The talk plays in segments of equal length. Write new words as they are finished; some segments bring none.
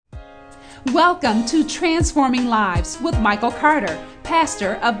Welcome to Transforming Lives with Michael Carter,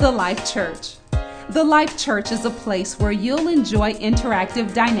 pastor of The Life Church. The Life Church is a place where you'll enjoy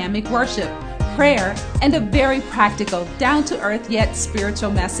interactive, dynamic worship, prayer, and a very practical, down-to-earth yet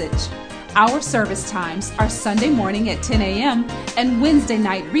spiritual message. Our service times are Sunday morning at 10 a.m. and Wednesday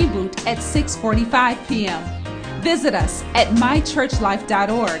night reboot at 6:45 p.m. Visit us at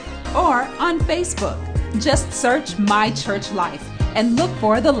mychurchlife.org or on Facebook. Just search My Church Life and look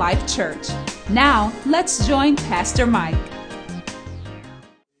for The Life Church. Now, let's join Pastor Mike.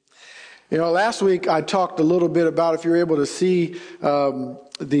 You know, last week I talked a little bit about, if you're able to see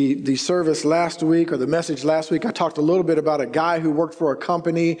the service last week or the message last week, I talked a little bit about a guy who worked for a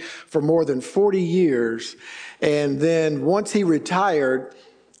company for more than 40 years. And then once he retired,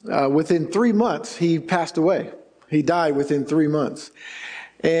 within 3 months, he passed away. He died within 3 months.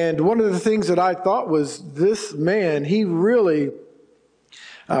 And one of the things that I thought was this man, he really,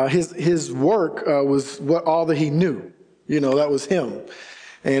 his work was all that he knew. You know, that was him.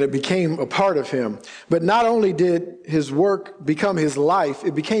 And it became a part of him. But not only did his work become his life,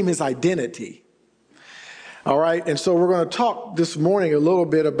 it became his identity. All right. And so we're going to talk this morning a little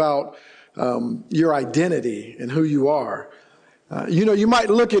bit about your identity and who you are. You might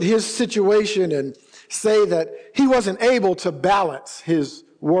look at his situation and say that he wasn't able to balance his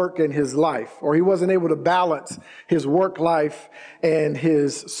work and his life, or he wasn't able to balance his work life and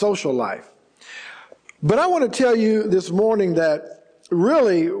his social life. But I want to tell you this morning that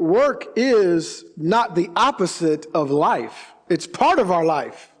really work is not the opposite of life. It's part of our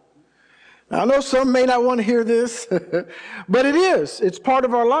life. Now, I know some may not want to hear this, but it is. It's part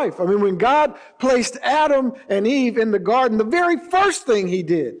of our life. I mean, when God placed Adam and Eve in the garden, the very first thing he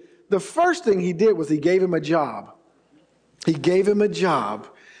did was he gave him a job. He gave him a job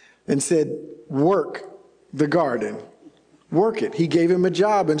and said, work the garden. Work it. He gave him a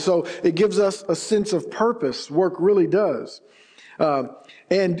job. And so it gives us a sense of purpose. Work really does.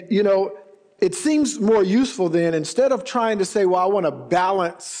 It seems more useful then, instead of trying to say, well, I want to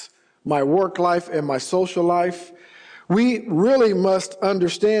balance my work life and my social life, we really must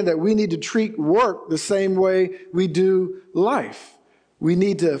understand that we need to treat work the same way we do life. We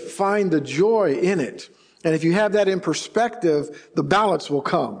need to find the joy in it. And if you have that in perspective, the balance will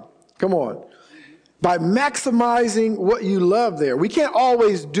come. Come on. By maximizing what you love there. We can't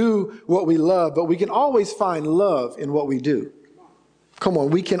always do what we love, but we can always find love in what we do. Come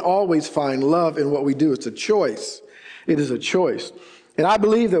on, we can always find love in what we do. It's a choice. It is a choice. And I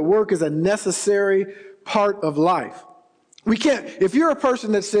believe that work is a necessary part of life. We can't, if you're a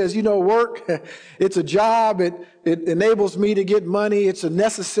person that says, work, it's a job, it enables me to get money, it's a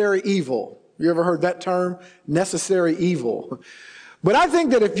necessary evil. You ever heard that term? Necessary evil. But I think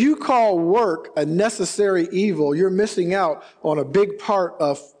that if you call work a necessary evil, you're missing out on a big part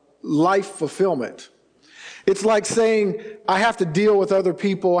of life fulfillment. It's like saying, I have to deal with other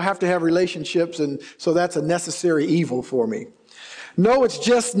people, I have to have relationships, and so that's a necessary evil for me. No, it's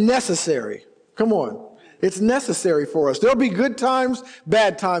just necessary. Come on. It's necessary for us. There'll be good times,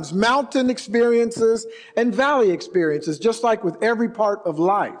 bad times, mountain experiences and valley experiences, just like with every part of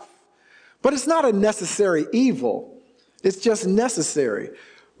life. But it's not a necessary evil. It's just necessary.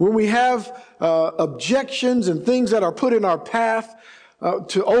 When we have objections and things that are put in our path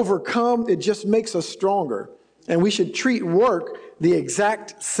to overcome, it just makes us stronger. And we should treat work the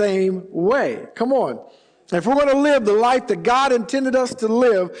exact same way. Come on. If we're going to live the life that God intended us to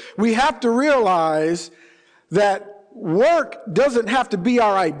live, we have to realize that work doesn't have to be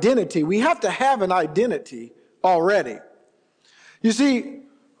our identity. We have to have an identity already. You see,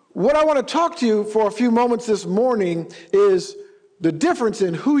 what I want to talk to you for a few moments this morning is the difference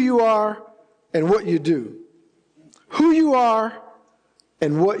in who you are and what you do. Who you are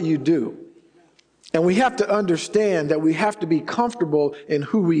and what you do. And we have to understand that we have to be comfortable in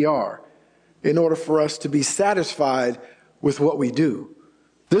who we are in order for us to be satisfied with what we do.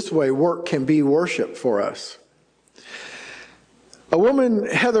 This way, work can be worship for us. A woman,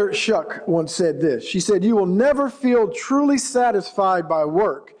 Heather Schuck, once said this. She said, you will never feel truly satisfied by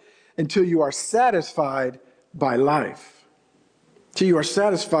work until you are satisfied by life. Till you are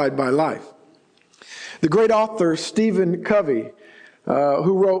satisfied by life. The great author Stephen Covey,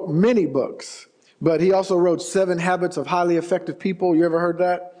 who wrote many books, but he also wrote 7 Habits of Highly Effective People. You ever heard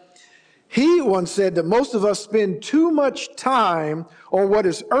that? He once said that most of us spend too much time on what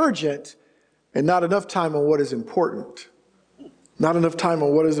is urgent and not enough time on what is important. Not enough time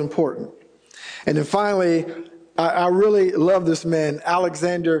on what is important. And then finally, I really love this man,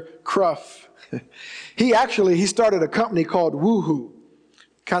 Alexander Cruff. He started a company called Woohoo.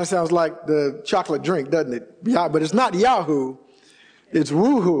 Kind of sounds like the chocolate drink, doesn't it? Yeah, but it's not Yahoo. It's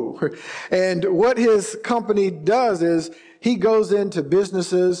woohoo. And what his company does is he goes into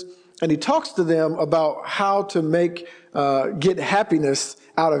businesses and he talks to them about how to get happiness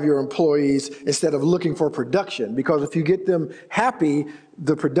out of your employees instead of looking for production. Because if you get them happy,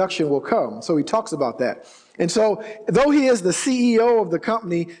 the production will come. So he talks about that. And so though he is the CEO of the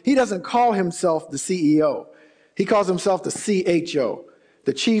company, he doesn't call himself the CEO. He calls himself the CHO,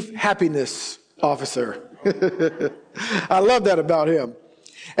 the Chief Happiness Officer. I love that about him.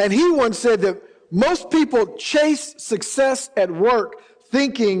 And he once said that most people chase success at work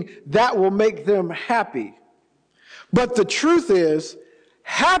thinking that will make them happy. But the truth is,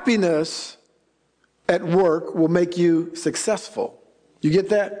 happiness at work will make you successful. You get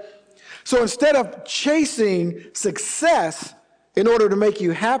that? So instead of chasing success in order to make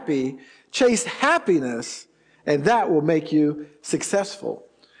you happy, chase happiness, and that will make you successful.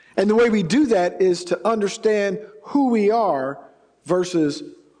 And the way we do that is to understand who we are versus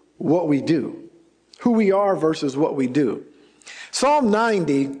what we do. Who we are versus what we do. Psalm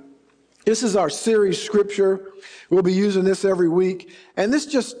 90, this is our series scripture. We'll be using this every week. And this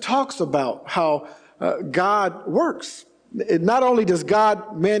just talks about how God works. Not only does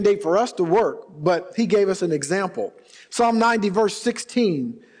God mandate for us to work, but he gave us an example. Psalm 90 verse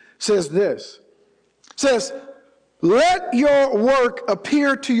 16 says this. It says, let your work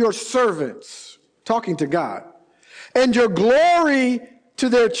appear to your servants, talking to God, and your glory to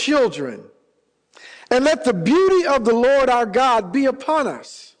their children. And let the beauty of the Lord our God be upon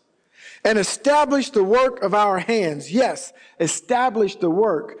us, and establish the work of our hands. Yes, establish the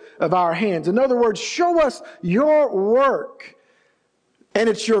work of our hands. In other words, show us your work, and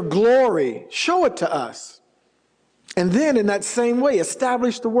it's your glory. Show it to us. And then in that same way,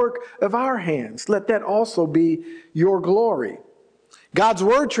 establish the work of our hands. Let that also be your glory. God's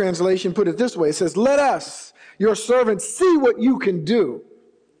Word translation put it this way. It says, let us, your servants, see what you can do.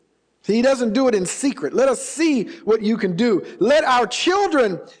 See, he doesn't do it in secret. Let us see what you can do. Let our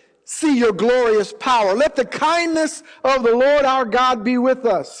children see your glorious power. Let the kindness of the Lord our God be with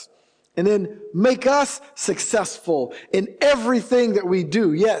us. And then make us successful in everything that we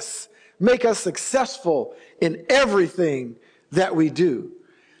do. Yes, make us successful in everything that we do.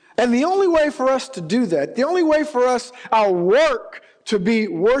 And the only way for us to do that, the only way for us, our work to be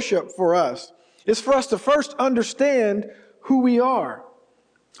worship for us, is for us to first understand who we are.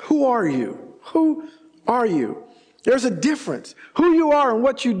 Who are you? Who are you? There's a difference. Who you are and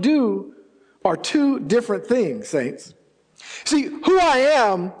what you do are two different things, saints. See, who I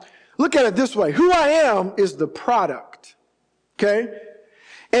am, look at it this way. Who I am is the product, okay?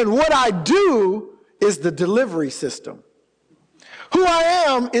 And what I do is the delivery system. Who I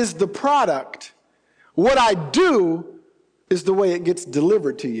am is the product. What I do is the way it gets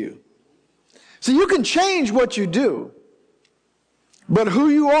delivered to you. So you can change what you do, but who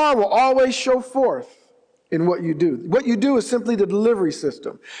you are will always show forth in what you do. What you do is simply the delivery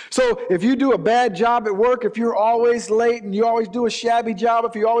system. So if you do a bad job at work, if you're always late and you always do a shabby job,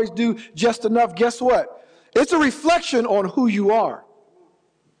 if you always do just enough, guess what? It's a reflection on who you are.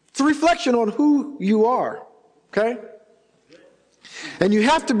 It's a reflection on who you are, okay? And you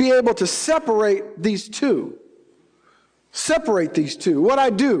have to be able to separate these two. Separate these two. What I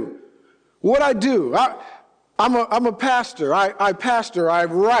do. I'm a pastor. I pastor. I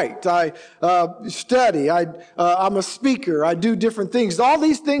write. I study. I'm a speaker. I do different things. All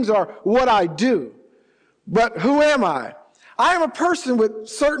these things are what I do. But who am I? I am a person with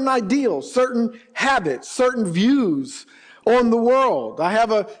certain ideals, certain habits, certain views on the world. I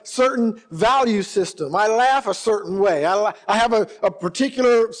have a certain value system. I laugh a certain way. I have a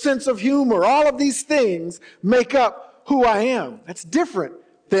particular sense of humor. All of these things make up who I am. That's different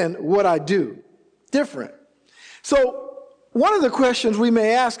than what I do. Different. So one of the questions we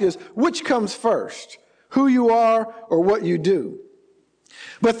may ask is, which comes first? Who you are or what you do?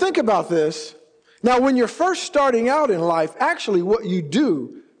 But think about this. Now, when you're first starting out in life, actually what you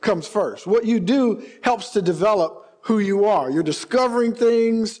do comes first. What you do helps to develop who you are. You're discovering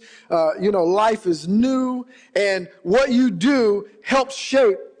things, life is new, and what you do helps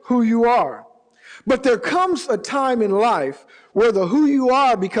shape who you are. But there comes a time in life where the who you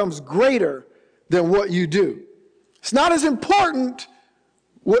are becomes greater than what you do. It's not as important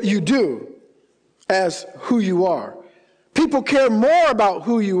what you do as who you are. People care more about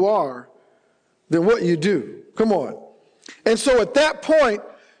who you are than what you do. Come on. And so at that point,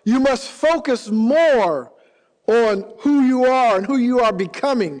 you must focus more on who you are and who you are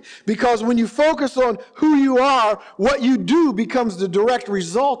becoming. Because when you focus on who you are, what you do becomes the direct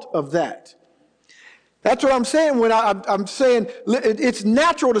result of that. That's what I'm saying when I'm saying it's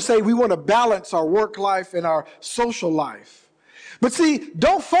natural to say we want to balance our work life and our social life. But see,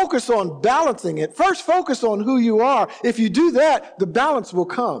 don't focus on balancing it. First, focus on who you are. If you do that, the balance will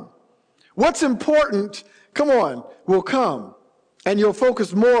come. What's important, come on, will come. And you'll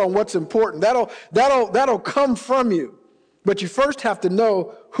focus more on what's important. That'll come from you. But you first have to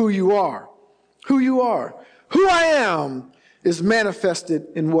know who you are. Who you are. Who I am is manifested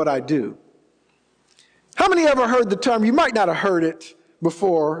in what I do. How many ever heard the term, you might not have heard it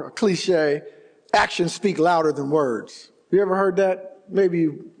before, a cliche, actions speak louder than words. You ever heard that? Maybe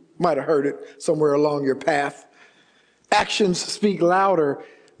you might have heard it somewhere along your path. Actions speak louder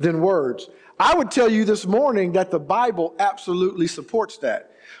than words. I would tell you this morning that the Bible absolutely supports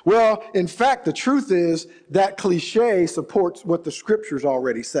that. Well, in fact, the truth is that cliche supports what the scriptures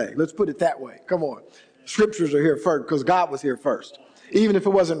already say. Let's put it that way. Come on. Scriptures are here first because God was here first. Even if it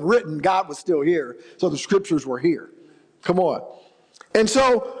wasn't written, God was still here. So the scriptures were here. Come on. And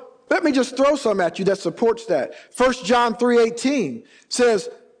so let me just throw some at you that supports that. 1 John 3:18 says,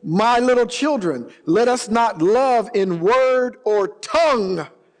 my little children, let us not love in word or tongue,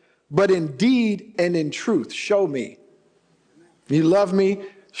 but in deed and in truth. Show me. You love me?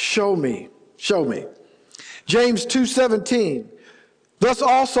 Show me. Show me. James 2:17. Thus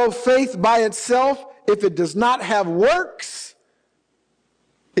also faith by itself, if it does not have works,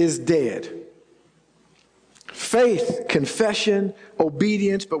 is dead. Faith, confession,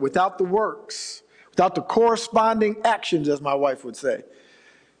 obedience, but without the works, without the corresponding actions, as my wife would say.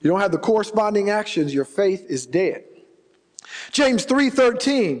 You don't have the corresponding actions, your faith is dead. James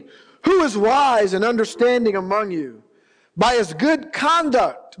 3:13. Who is wise and understanding among you? By his good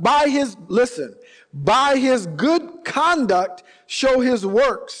conduct, by his good conduct, show his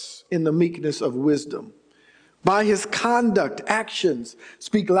works in the meekness of wisdom. By his conduct, actions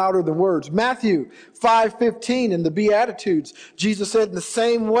speak louder than words. Matthew 5:15 in the Beatitudes, Jesus said in the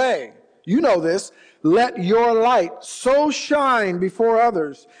same way, you know this, let your light so shine before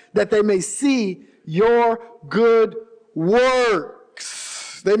others that they may see your good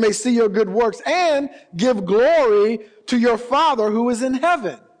works. They may see your good works and give glory to your Father who is in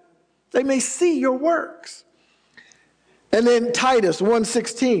heaven. They may see your works. And then Titus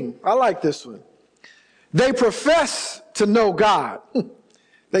 1:16, I like this one. They profess to know God.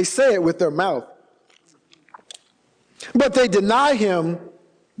 They say it with their mouth. But they deny him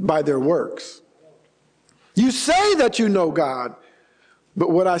by their works. You say that you know God, but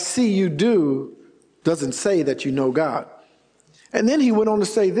what I see you do doesn't say that you know God. And then he went on to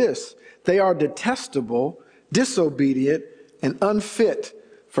say this, they are detestable, disobedient, and unfit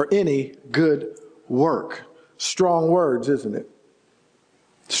for any good work. Strong words, isn't it?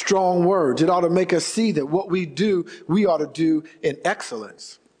 Strong words. It ought to make us see that what we do, we ought to do in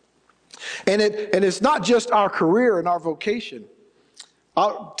excellence. And it's not just our career and our vocation.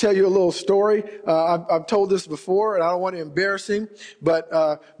 I'll tell you a little story. I've told this before, and I don't want to embarrass him. But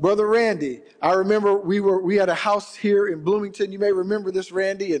Brother Randy, I remember we had a house here in Bloomington. You may remember this,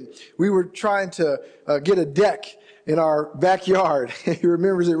 Randy, and we were trying to get a deck in our backyard. He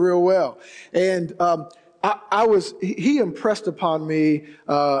remembers it real well. And he impressed upon me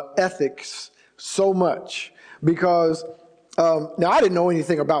ethics so much because now I didn't know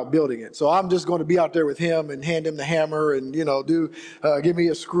anything about building it, so I'm just going to be out there with him and hand him the hammer and give me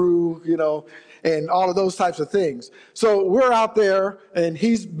a screw, and all of those types of things. So we're out there and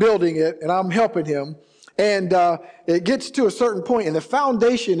he's building it and I'm helping him, and it gets to a certain point and the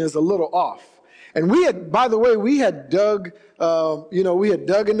foundation is a little off. And we had dug,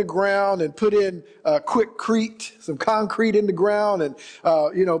 in the ground and put in Quikrete, some concrete in the ground, and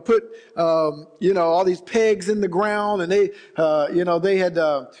put all these pegs in the ground, and they had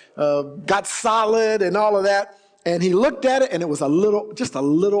got solid and all of that. And he looked at it, and it was just a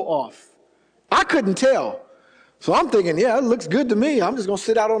little off. I couldn't tell, so I'm thinking, yeah, it looks good to me. I'm just gonna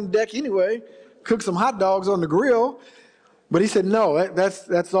sit out on the deck anyway, cook some hot dogs on the grill. But he said, no,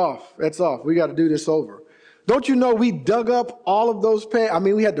 that's off. That's off. We got to do this over. Don't you know we dug up all of those pegs? I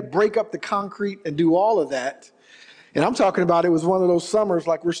mean, we had to break up the concrete and do all of that. And I'm talking about it was one of those summers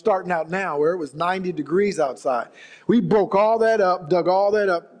like we're starting out now where it was 90 degrees outside. We broke all that up, dug all that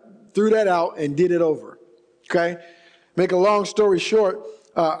up, threw that out, and did it over. Okay? Make a long story short,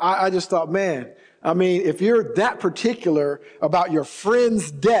 I just thought, man, I mean, if you're that particular about your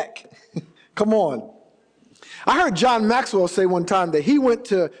friend's deck, come on. I heard John Maxwell say one time that he went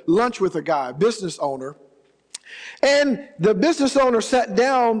to lunch with a guy, a business owner, and the business owner sat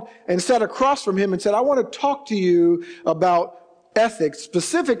down and sat across from him and said, I want to talk to you about ethics,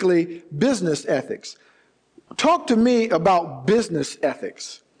 specifically business ethics. Talk to me about business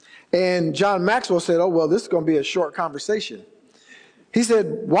ethics. And John Maxwell said, oh, well, this is going to be a short conversation. He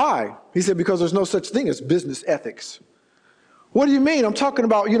said, why? He said, because there's no such thing as business ethics. What do you mean? I'm talking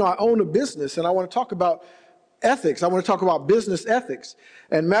about, I own a business and I want to talk about ethics. I want to talk about business ethics.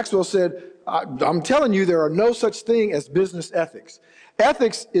 And Maxwell said, I'm telling you, there are no such thing as business ethics.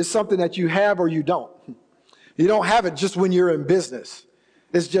 Ethics is something that you have or you don't. You don't have it just when you're in business.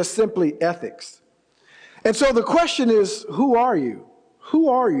 It's just simply ethics. And so the question is, who are you? Who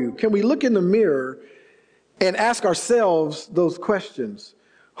are you? Can we look in the mirror and ask ourselves those questions?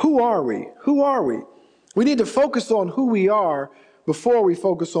 Who are we? Who are we? We need to focus on who we are before we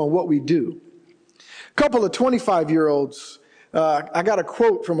focus on what we do. A couple of 25-year-olds, I got a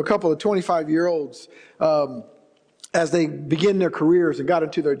quote from a couple of 25-year-olds as they begin their careers and got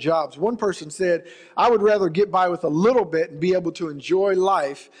into their jobs. One person said, I would rather get by with a little bit and be able to enjoy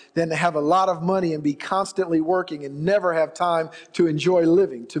life than to have a lot of money and be constantly working and never have time to enjoy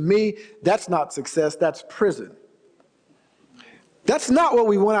living. To me, that's not success, that's prison. That's not what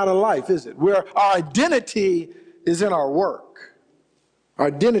we want out of life, is it? Where our identity is in our work. Our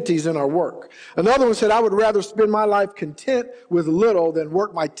identity is in our work. Another one said, I would rather spend my life content with little than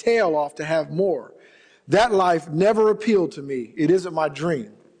work my tail off to have more. That life never appealed to me. It isn't my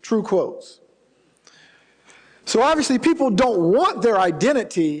dream. True quotes. So obviously people don't want their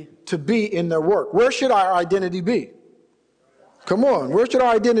identity to be in their work. Where should our identity be? Come on, where should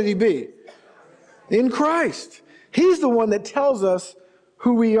our identity be? In Christ. He's the one that tells us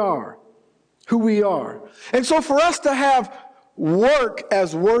who we are. Who we are. And so for us to have work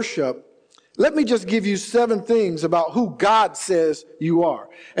as worship, let me just give you 7 things about who God says you are.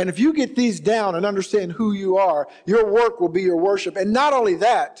 And if you get these down and understand who you are, your work will be your worship. And not only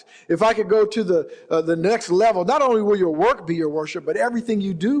that, if I could go to the next level, not only will your work be your worship, but everything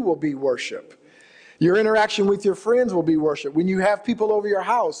you do will be worship. Your interaction with your friends will be worship. When you have people over your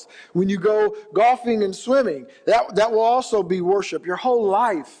house, when you go golfing and swimming, that will also be worship. Your whole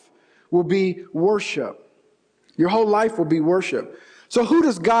life will be worship. Your whole life will be worship. So who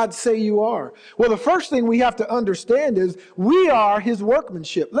does God say you are? Well, the first thing we have to understand is we are his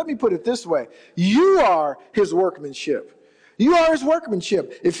workmanship. Let me put it this way. You are his workmanship. You are his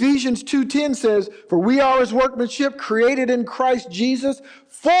workmanship. Ephesians 2:10 says, for we are his workmanship created in Christ Jesus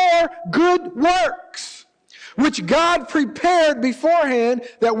for good works, which God prepared beforehand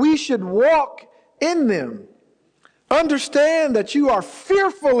that we should walk in them. Understand that you are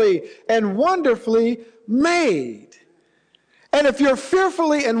fearfully and wonderfully made. And if you're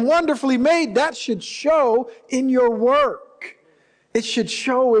fearfully and wonderfully made, that should show in your work. It should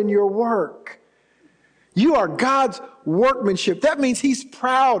show in your work. You are God's workmanship. That means he's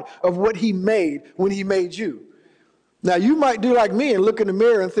proud of what he made when he made you. Now, you might do like me and look in the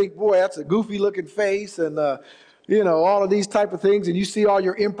mirror and think, boy, that's a goofy looking face and, all of these type of things. And you see all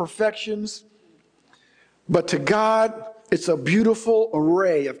your imperfections. But to God, it's a beautiful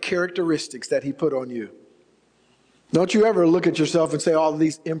array of characteristics that he put on you. Don't you ever look at yourself and say all of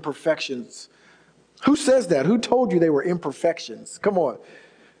these imperfections. Who says that? Who told you they were imperfections? Come on.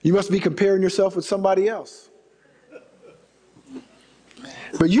 You must be comparing yourself with somebody else.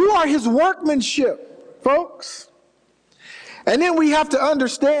 But you are his workmanship, folks. And then we have to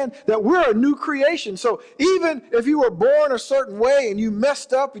understand that we're a new creation. So even if you were born a certain way and you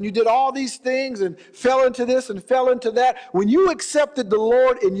messed up and you did all these things and fell into this and fell into that, when you accepted the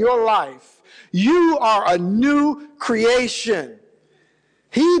Lord in your life, you are a new creation.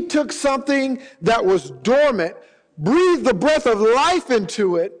 He took something that was dormant, breathed the breath of life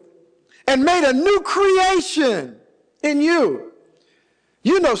into it, and made a new creation in you.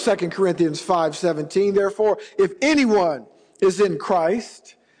 You know 2 Corinthians 5:17. Therefore, if anyone is in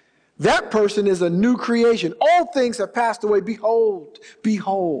Christ, that person is a new creation. All things have passed away. Behold,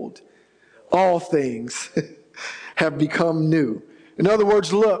 behold, all things have become new. In other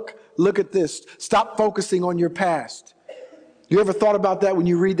words, look at this. Stop focusing on your past. You ever thought about that when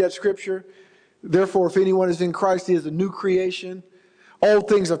you read that scripture? Therefore, if anyone is in Christ, he is a new creation. Old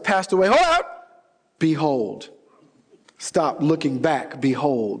things have passed away. Hold up! Behold. Stop looking back.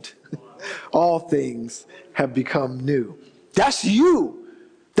 Behold. All things have become new. That's you.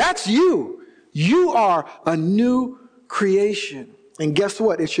 That's you. You are a new creation. And guess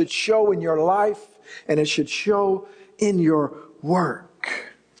what? It should show in your life and it should show in your work.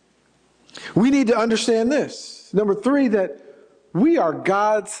 We need to understand this. Number 3, that we are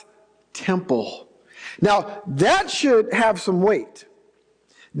God's temple. Now, that should have some weight.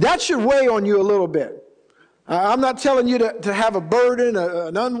 That should weigh on you a little bit. I'm not telling you to have a burden,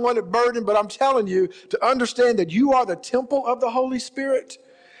 an unwanted burden, but I'm telling you to understand that you are the temple of the Holy Spirit.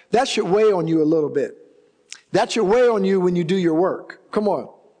 That should weigh on you a little bit. That should weigh on you when you do your work. Come on.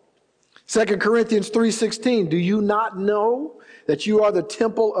 2 Corinthians 3:16, do you not know that you are the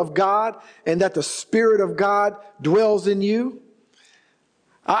temple of God and that the Spirit of God dwells in you?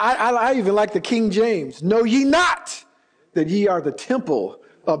 I even like the King James. Know ye not that ye are the temple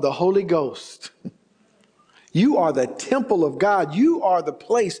of the Holy Ghost? You are the temple of God. You are the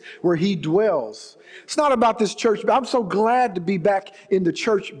place where he dwells. It's not about this church. I'm so glad to be back in the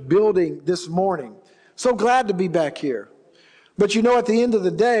church building this morning. So glad to be back here. But you know, at the end of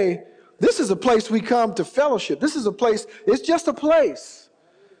the day, this is a place we come to fellowship. This is a place, it's just a place.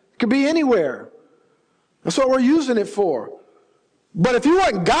 It could be anywhere. That's what we're using it for. But if you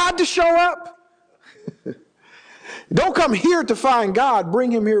want God to show up, don't come here to find God.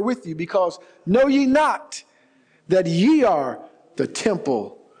 Bring him here with you, because know ye not that ye are the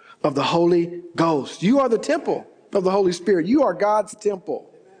temple of the Holy Ghost. You are the temple of the Holy Spirit. You are God's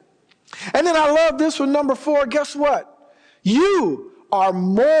temple. And then I love this one, number 4. Guess what? You are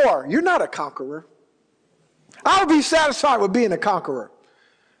more. You're not a conqueror. I would be satisfied with being a conqueror.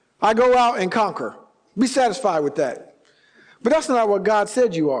 I go out and conquer. Be satisfied with that. But that's not what God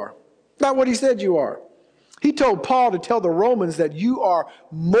said you are. Not what he said you are. He told Paul to tell the Romans that you are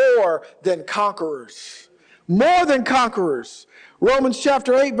more than conquerors. More than conquerors. Romans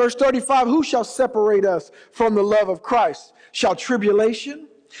chapter 8, verse 35, who shall separate us from the love of Christ? Shall tribulation,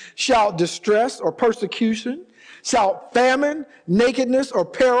 shall distress or persecution, shall famine, nakedness or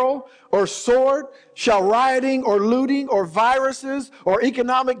peril or sword, shall rioting or looting or viruses or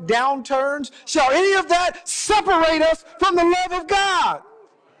economic downturns, shall any of that separate us from the love of God?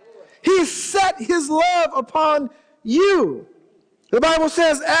 He set his love upon you. The Bible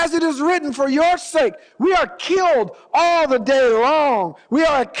says, as it is written, for your sake, we are killed all the day long. We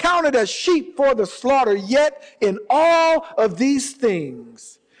are accounted as sheep for the slaughter. Yet in all of these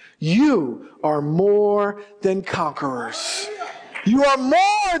things, you are more than conquerors. You are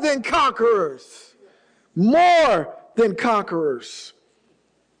more than conquerors. More than conquerors.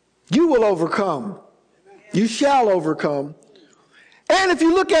 You will overcome. You shall overcome. And if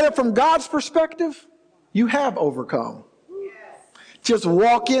you look at it from God's perspective, you have overcome. Just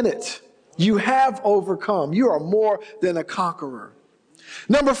walk in it. You have overcome. You are more than a conqueror.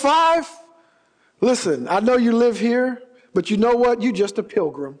 Number 5, listen, I know you live here, but you know what? You're just a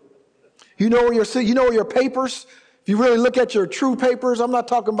pilgrim. You know where your papers, if you really look at your true papers, I'm not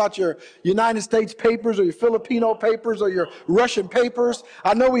talking about your United States papers or your Filipino papers or your Russian papers.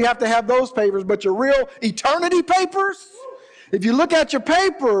 I know we have to have those papers, but your real eternity papers, if you look at your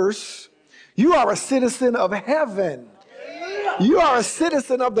papers, you are a citizen of heaven. You are a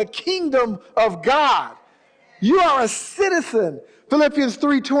citizen of the kingdom of God. You are a citizen. Philippians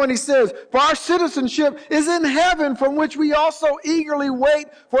 3:20 says, for our citizenship is in heaven, from which we also eagerly wait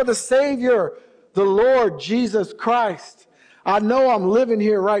for the Savior, the Lord Jesus Christ. I know I'm living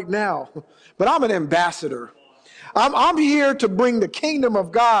here right now, but I'm an ambassador. I'm here to bring the kingdom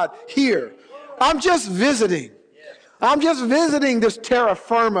of God here. I'm just visiting. I'm just visiting this terra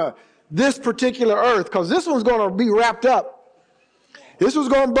firma, this particular earth, because this one's going to be wrapped up. This was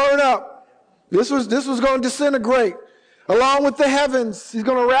going to burn up. This was going to disintegrate. Along with the heavens, he's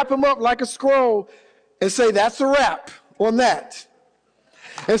going to wrap them up like a scroll and say, that's a wrap on that.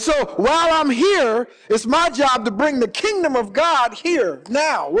 And so while I'm here, it's my job to bring the kingdom of God here,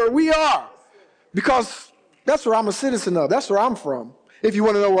 now, where we are. Because that's where I'm a citizen of. That's where I'm from. If you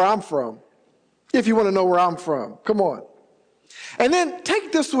want to know where I'm from. If you want to know where I'm from. Come on. And then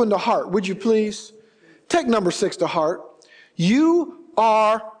take this one to heart, would you please? Take number 6 to heart. You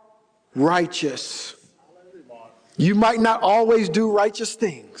are righteous. You might not always do righteous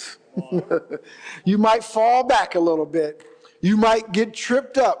things. You might fall back a little bit. You might get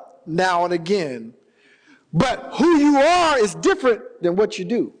tripped up now and again. But who you are is different than what you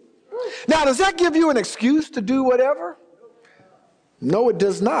do. Now, does that give you an excuse to do whatever? No, it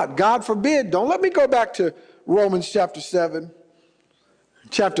does not. God forbid. Don't let me go back to Romans chapter 7,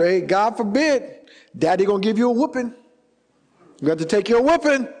 chapter 8. God forbid. Daddy gonna give you a whooping. You got to take your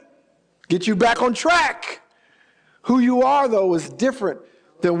whooping, get you back on track. Who you are, though, is different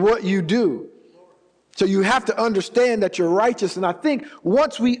than what you do. So you have to understand that you're righteous. And I think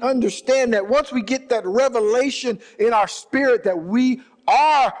once we understand that, once we get that revelation in our spirit that we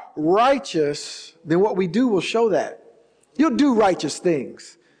are righteous, then what we do will show that. You'll do righteous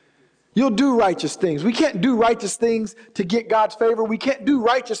things. You'll do righteous things. We can't do righteous things to get God's favor. We can't do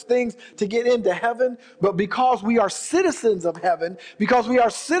righteous things to get into heaven. But because we are citizens of heaven, because we are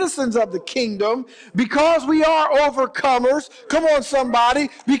citizens of the kingdom, because we are overcomers, come on somebody,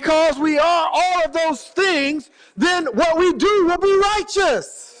 because we are all of those things, then what we do will be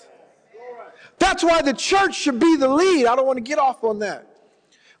righteous. That's why the church should be the lead. I don't want to get off on that.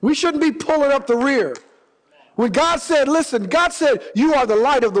 We shouldn't be pulling up the rear. When God said, listen, God said, you are the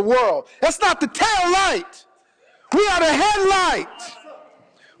light of the world. That's not the tail light. We are the headlight.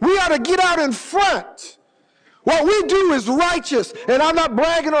 We ought to get out in front. What we do is righteous. And I'm not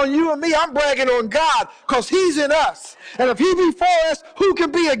bragging on you and me. I'm bragging on God because he's in us. And if he be for us, who can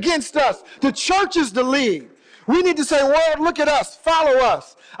be against us? The church is the lead. We need to say, world, look at us. Follow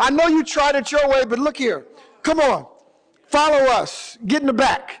us. I know you tried it your way, but look here. Come on. Follow us. Get in the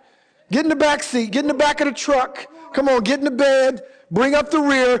back. Get in the back seat. Get in the back of the truck. Come on, get in the bed. Bring up the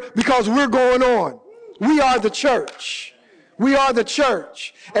rear because we're going on. We are the church. We are the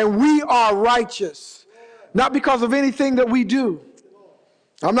church. And we are righteous. Not because of anything that we do.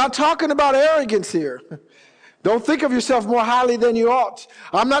 I'm not talking about arrogance here. Don't think of yourself more highly than you ought.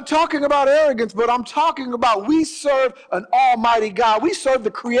 I'm not talking about arrogance, but I'm talking about we serve an almighty God. We serve the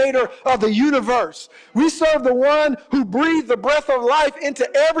creator of the universe. We serve the one who breathed the breath of life into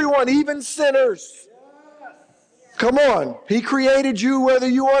everyone, even sinners. Come on. He created you whether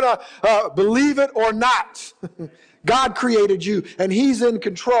you want to believe it or not. God created you, and he's in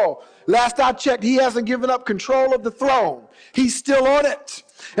control. Last I checked, he hasn't given up control of the throne. He's still on it.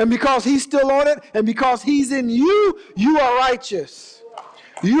 And because he's still on it, and because he's in you, you are righteous.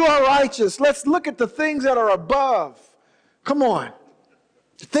 You are righteous. Let's look at the things that are above. Come on.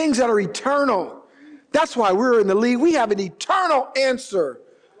 The things that are eternal. That's why we're in the lead. We have an eternal answer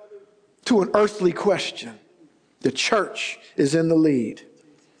to an earthly question. The church is in the lead.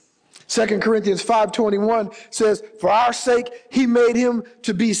 2 Corinthians 5:21 says, for our sake, he made him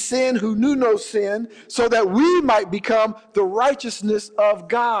to be sin who knew no sin, so that we might become the righteousness of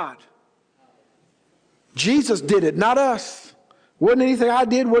God. Jesus did it, not us. Wasn't anything I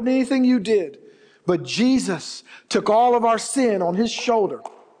did, wasn't anything you did. But Jesus took all of our sin on his shoulder.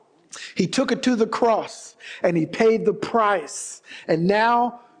 He took it to the cross and he paid the price. And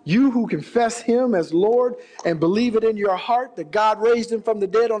now you who confess him as Lord and believe it in your heart that God raised him from the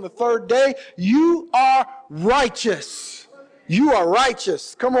dead on the third day, you are righteous. You are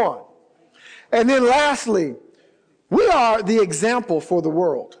righteous. Come on. And then lastly, we are the example for the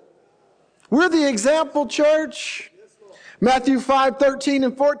world. We're the example, church. Matthew 5:13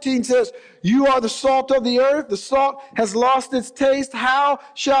 and 14 says, you are the salt of the earth. The salt has lost its taste. How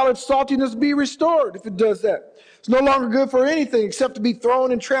shall its saltiness be restored if it does that? It's no longer good for anything except to be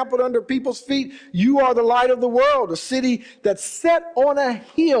thrown and trampled under people's feet. You are the light of the world, a city that's set on a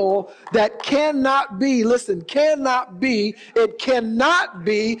hill that cannot be, listen, cannot be, it cannot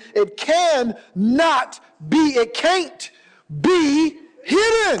be, it cannot be, it can't be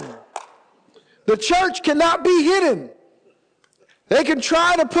hidden. The church cannot be hidden. They can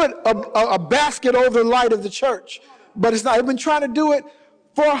try to put a basket over the light of the church, but it's not. They've been trying to do it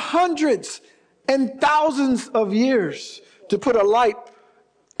for hundreds and thousands of years to put a light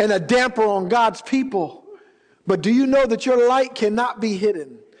and a damper on God's people. But do you know that your light cannot be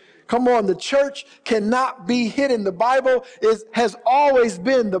hidden? Come on, the church cannot be hidden. The Bible has always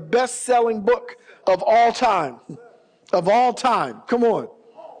been the best-selling book of all time. Of all time. Come on.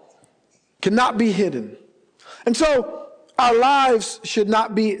 Cannot be hidden. And so our lives should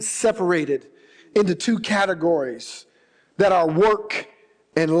not be separated into two categories that are work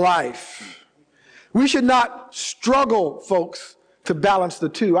and life. We should not struggle, folks, to balance the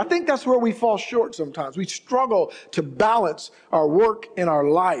two. I think that's where we fall short sometimes. We struggle to balance our work and our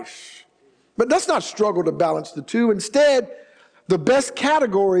life. But let's not struggle to balance the two. Instead, the best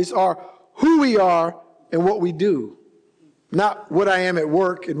categories are who we are and what we do, not what I am at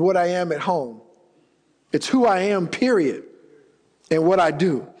work and what I am at home. It's who I am, period, and what I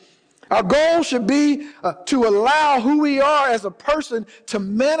do. Our goal should be to allow who we are as a person to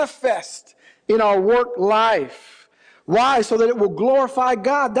manifest in our work life. Why? So that it will glorify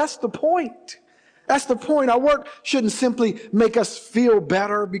God. That's the point. That's the point. Our work shouldn't simply make us feel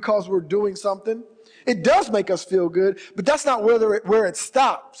better because we're doing something. It does make us feel good, but that's not where it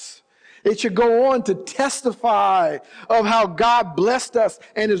stops. It should go on to testify of how God blessed us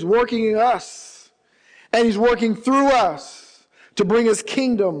and is working in us. And he's working through us to bring his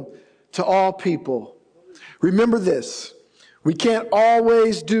kingdom to all people. Remember this. We can't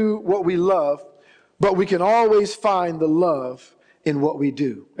always do what we love, but we can always find the love in what we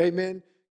do. Amen.